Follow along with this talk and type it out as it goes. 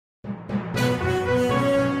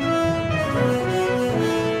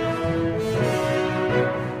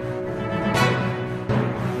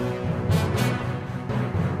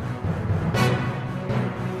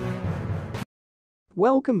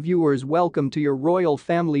Welcome viewers, welcome to your royal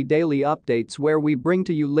family daily updates where we bring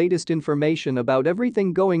to you latest information about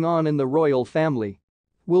everything going on in the royal family.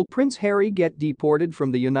 Will Prince Harry get deported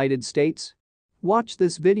from the United States? Watch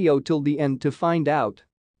this video till the end to find out.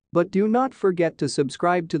 But do not forget to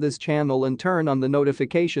subscribe to this channel and turn on the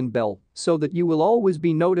notification bell so that you will always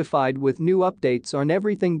be notified with new updates on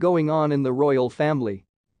everything going on in the royal family.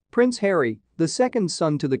 Prince Harry, the second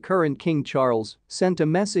son to the current King Charles, sent a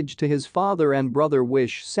message to his father and brother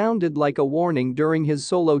which sounded like a warning during his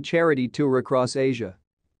solo charity tour across Asia.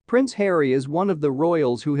 Prince Harry is one of the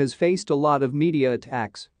royals who has faced a lot of media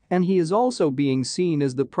attacks, and he is also being seen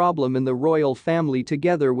as the problem in the royal family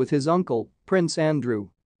together with his uncle, Prince Andrew.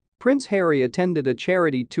 Prince Harry attended a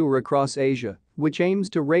charity tour across Asia, which aims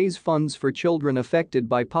to raise funds for children affected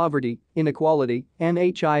by poverty, inequality, and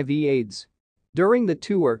HIV/AIDS. During the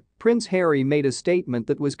tour, Prince Harry made a statement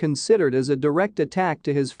that was considered as a direct attack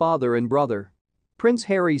to his father and brother. Prince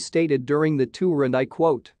Harry stated during the tour, and I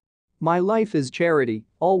quote, "My life is charity,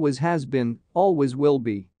 always has been, always will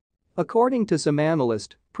be." According to some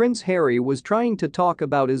analysts, Prince Harry was trying to talk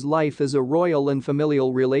about his life as a royal and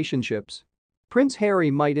familial relationships. Prince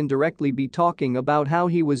Harry might indirectly be talking about how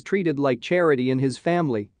he was treated like charity in his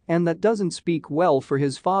family, and that doesn't speak well for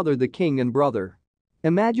his father, the king, and brother.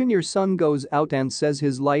 Imagine your son goes out and says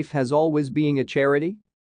his life has always been a charity?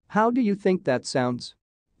 How do you think that sounds?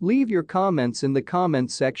 Leave your comments in the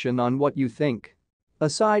comments section on what you think.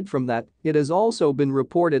 Aside from that, it has also been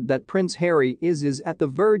reported that Prince Harry is at the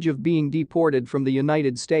verge of being deported from the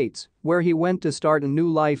United States, where he went to start a new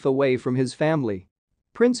life away from his family.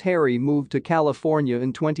 Prince Harry moved to California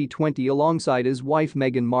in 2020 alongside his wife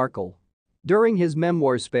Meghan Markle. During his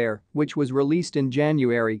memoir Spare, which was released in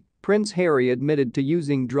January, Prince Harry admitted to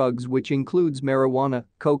using drugs which includes marijuana,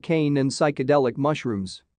 cocaine and psychedelic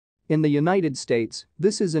mushrooms. In the United States,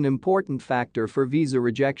 this is an important factor for visa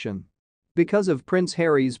rejection. Because of Prince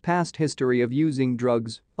Harry's past history of using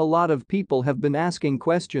drugs, a lot of people have been asking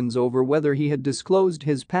questions over whether he had disclosed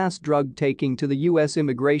his past drug taking to the US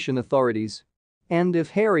immigration authorities. And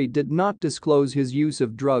if Harry did not disclose his use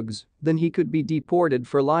of drugs, then he could be deported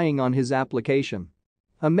for lying on his application.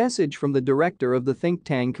 A message from the director of the think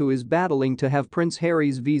tank who is battling to have Prince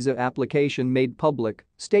Harry's visa application made public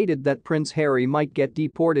stated that Prince Harry might get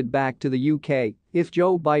deported back to the UK if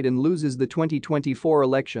Joe Biden loses the 2024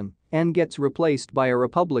 election and gets replaced by a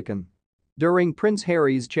Republican. During Prince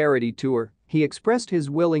Harry's charity tour, he expressed his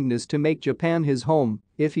willingness to make Japan his home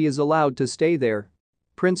if he is allowed to stay there.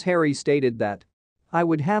 Prince Harry stated that, "I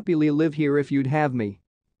would happily live here if you'd have me."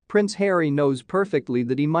 Prince Harry knows perfectly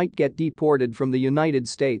that he might get deported from the United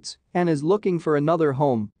States and is looking for another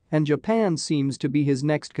home, and Japan seems to be his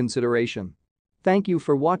next consideration. Thank you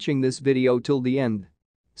for watching this video till the end.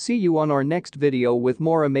 See you on our next video with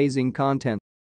more amazing content.